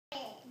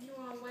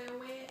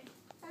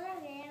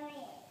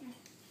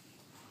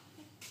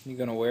You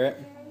gonna wear it?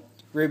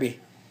 Ruby,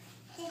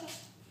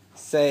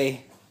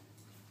 say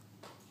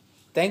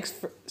thanks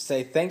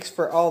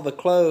for all the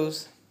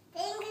clothes.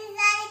 Thank you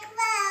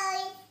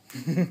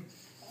for the clothes.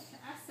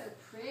 That's so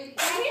pretty.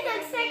 She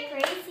looks like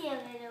Gracie a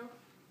little.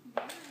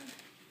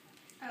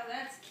 Oh,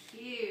 that's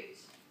cute.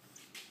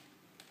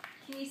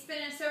 Can you spin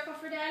in a circle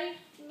for Daddy?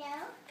 No.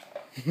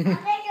 I'll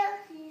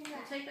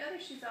Take the other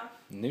shoes off.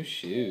 New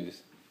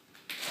shoes.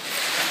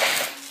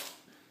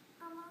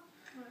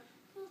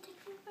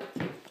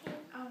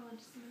 Oh,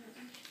 just a minute.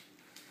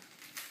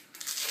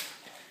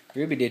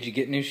 Ruby, did you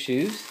get new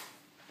shoes?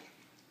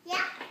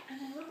 Yeah. And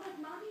they look like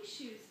mommy's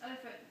shoes. Other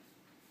foot.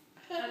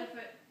 Other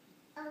foot.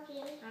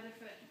 Okay. Other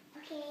foot.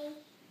 Okay.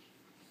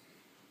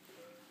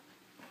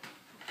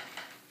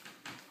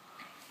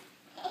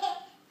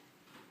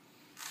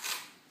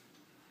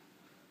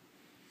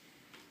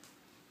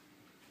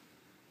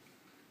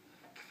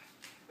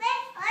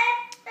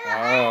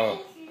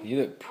 Oh, you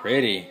look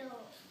pretty.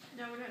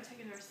 No, we're not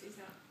taking the rest of these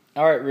out.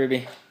 All right,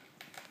 Ruby,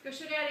 Go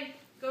show Daddy.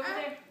 Go over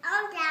there.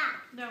 Oh, yeah.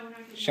 No, we're not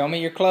getting show me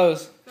your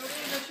clothes. Go over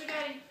there. Go show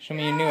Daddy. Show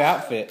me your new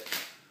outfit.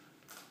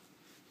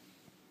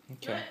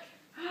 Okay.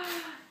 Look.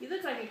 You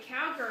look like a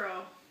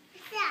cowgirl.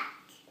 What's that?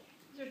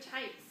 Those are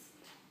tights.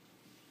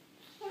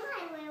 Can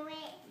I wear it?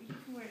 You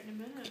can wear it in a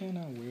minute. Can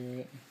I wear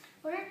it?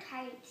 What are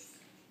tights?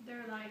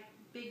 They're like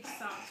big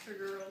socks for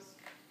girls.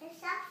 The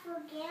socks for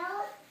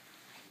girls?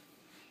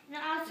 And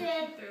also,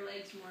 They keep their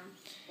legs warm.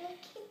 they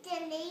keep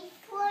the leg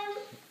warm.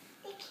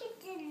 They keep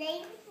the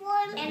leg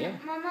warm. And Yeah.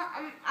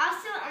 Mama,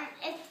 also,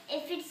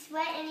 if it's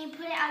wet and you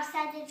put it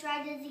outside to dry,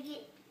 does it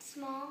get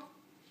small?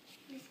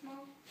 Be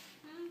small?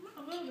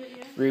 A little bit,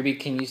 yeah. Ruby,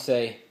 can you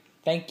say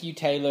thank you,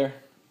 Taylor?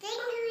 Thank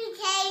you,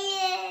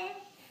 Taylor.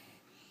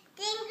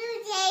 Thank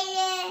you,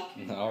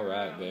 Taylor. All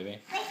right, baby.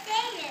 Thank